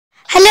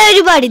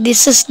everybody,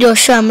 this is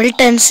Joshua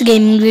Hamilton's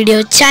gaming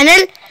video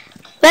channel.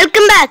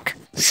 Welcome back.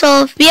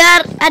 So we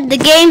are at the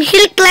game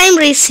Hill Climb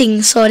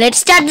Racing. So let's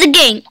start the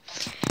game.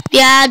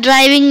 We are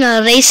driving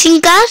a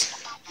racing car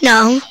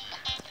now.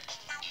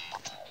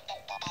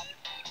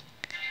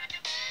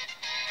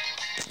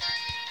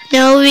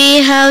 Now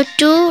we have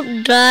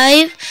to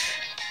drive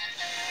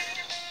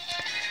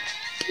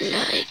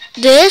like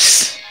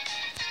this.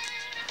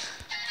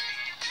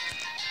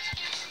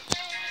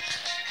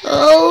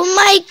 Oh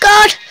my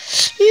god!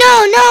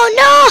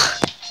 No!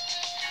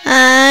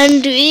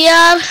 And we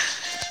are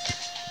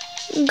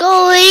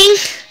going.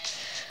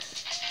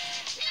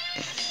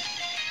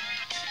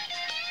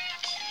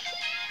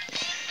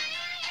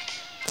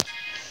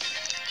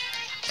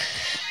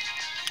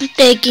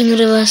 Taking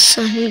reverse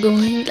and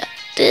going like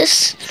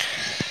this.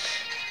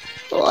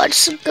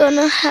 What's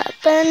gonna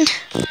happen?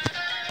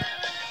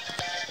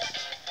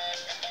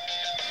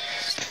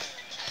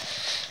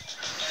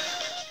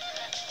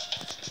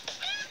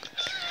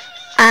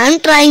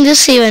 I'm trying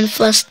this even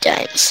first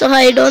time, so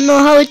I don't know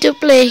how to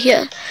play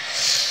here,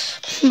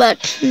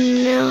 but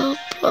no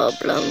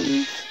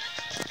problem.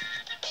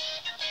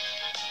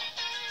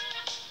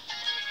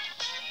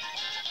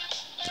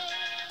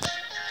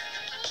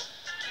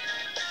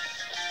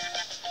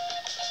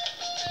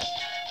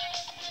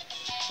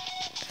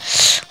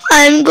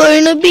 I'm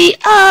going to be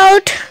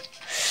out,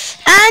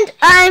 and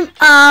I'm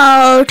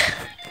out.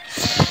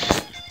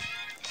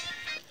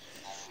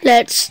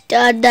 Let's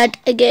start that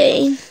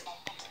again.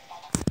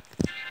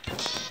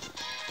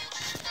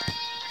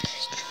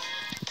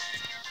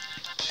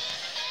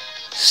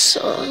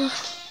 So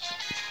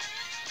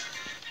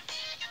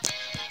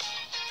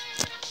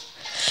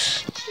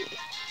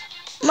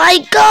my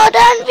god,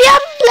 and we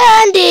are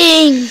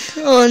landing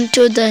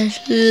onto the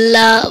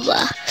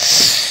lava,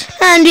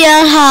 and we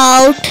are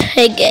out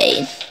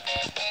again.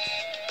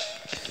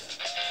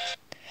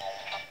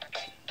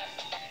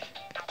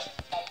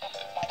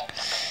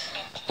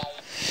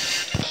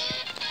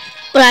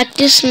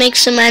 Practice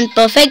makes a man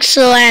perfect,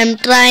 so I am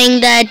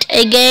trying that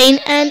again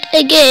and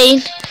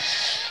again.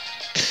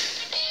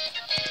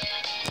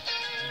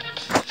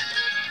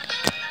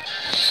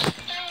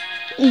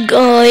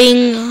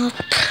 Going up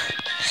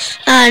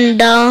and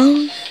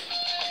down.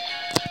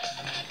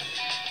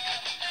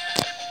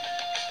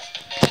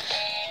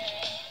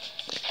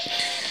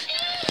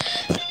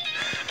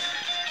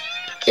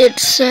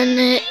 It's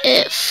an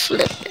air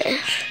flipper.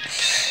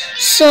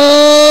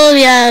 So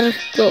we are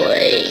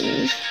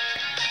going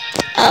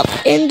up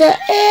in the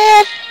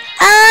air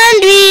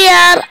and we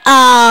are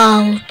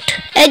out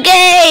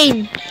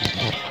again.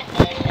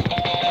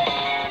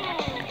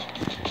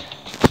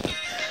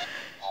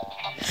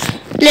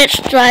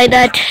 Let's try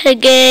that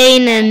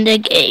again and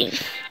again.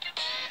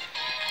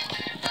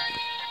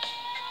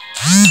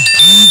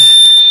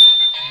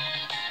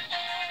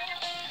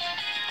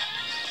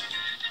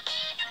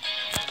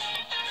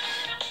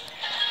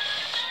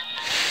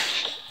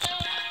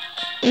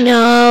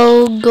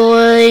 Now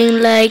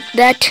going like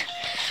that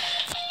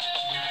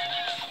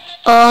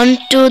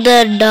onto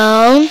the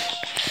down,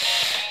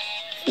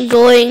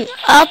 going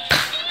up.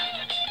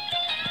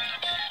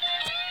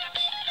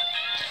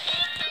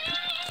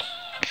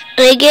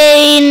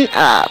 Again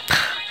up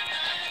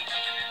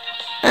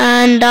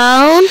and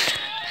down,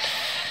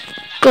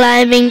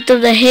 climbing to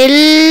the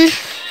hill.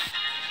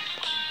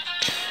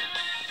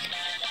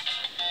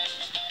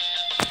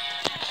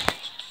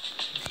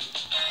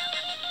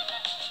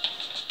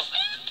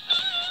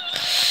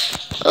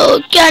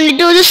 Oh, can we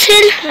do this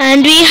hill?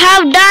 And we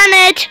have done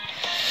it.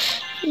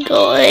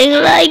 Going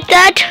like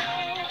that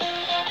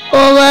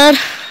over,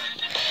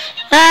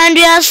 and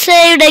we are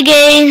saved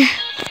again.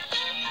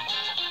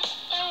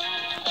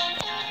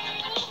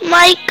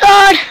 My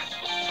god!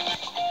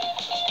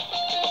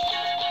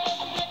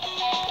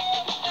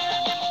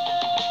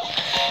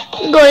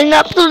 Going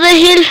up to the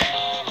hill.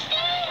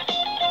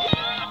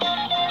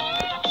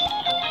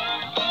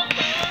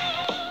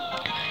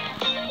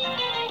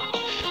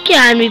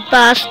 Can we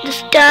pass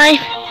this time?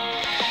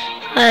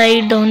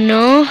 I don't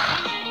know.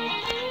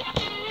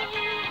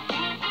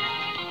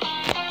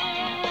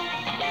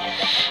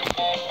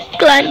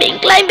 Climbing.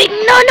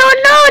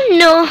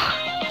 No.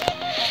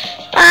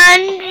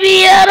 And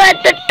we are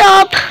at the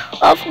top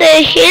of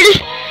the hill,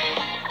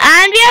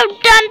 and we have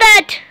done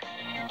that.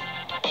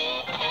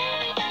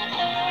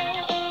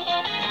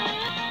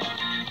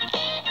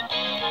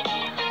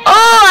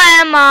 Oh,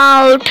 I am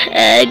out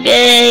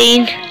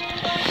again.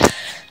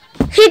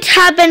 It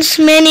happens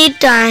many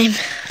times.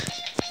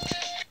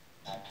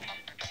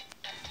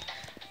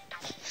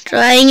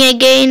 Trying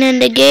again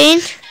and again.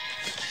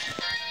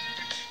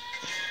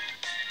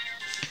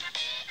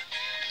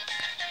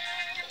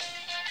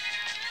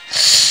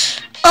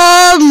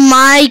 Oh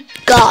my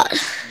god.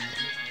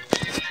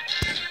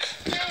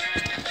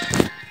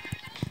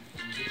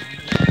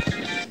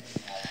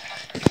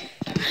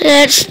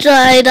 Let's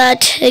try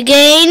that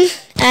again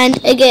and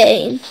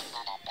again.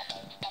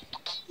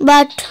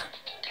 But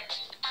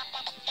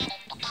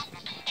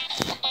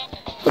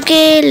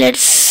okay,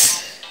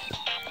 let's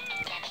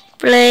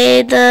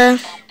play the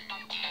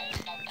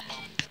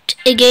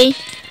again.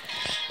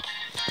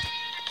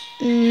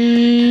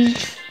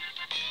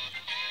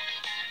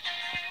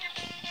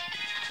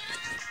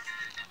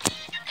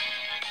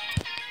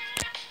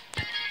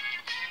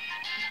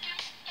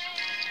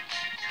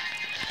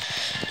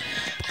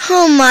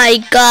 Oh my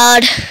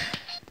god.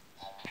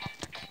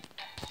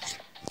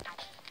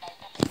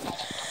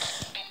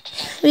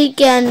 We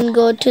can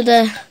go to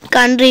the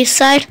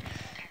countryside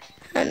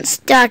and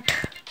start.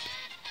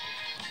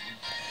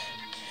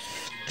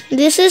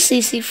 This is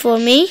easy for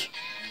me.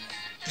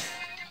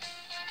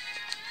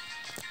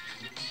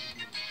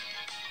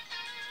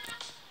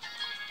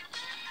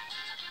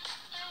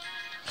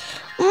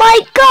 My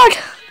god!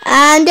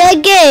 And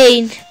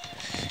again.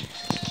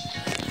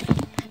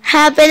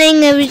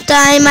 Happening every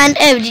time and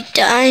every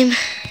time.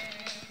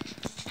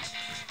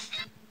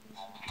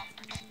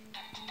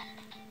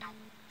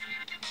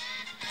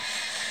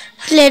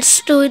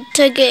 Let's do it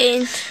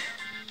again.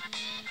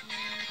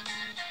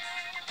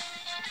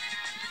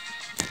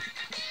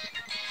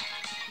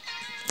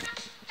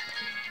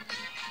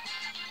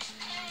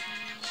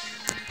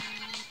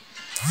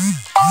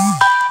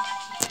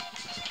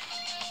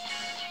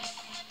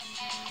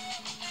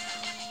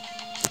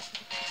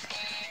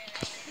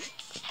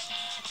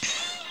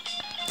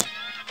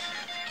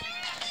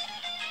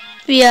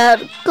 We are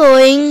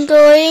going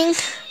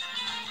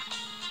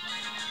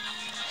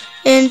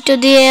into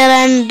the air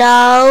and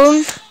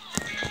down,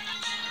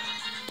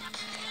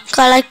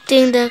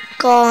 collecting the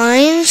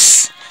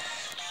coins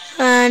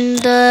and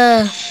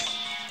the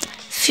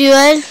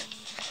fuel.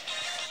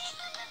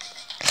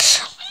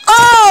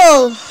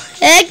 Oh,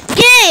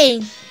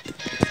 again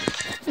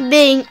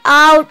being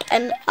out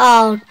and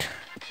out.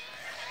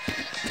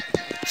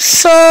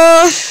 So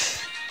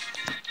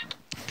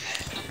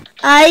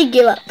I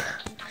give up.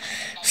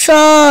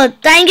 So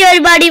thank you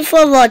everybody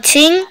for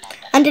watching.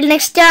 Until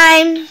next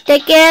time,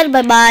 take care,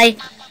 bye bye.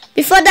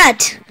 Before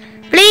that,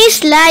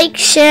 please like,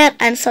 share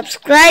and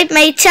subscribe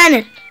my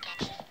channel.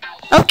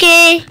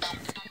 Okay.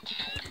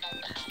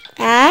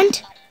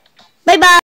 And bye bye.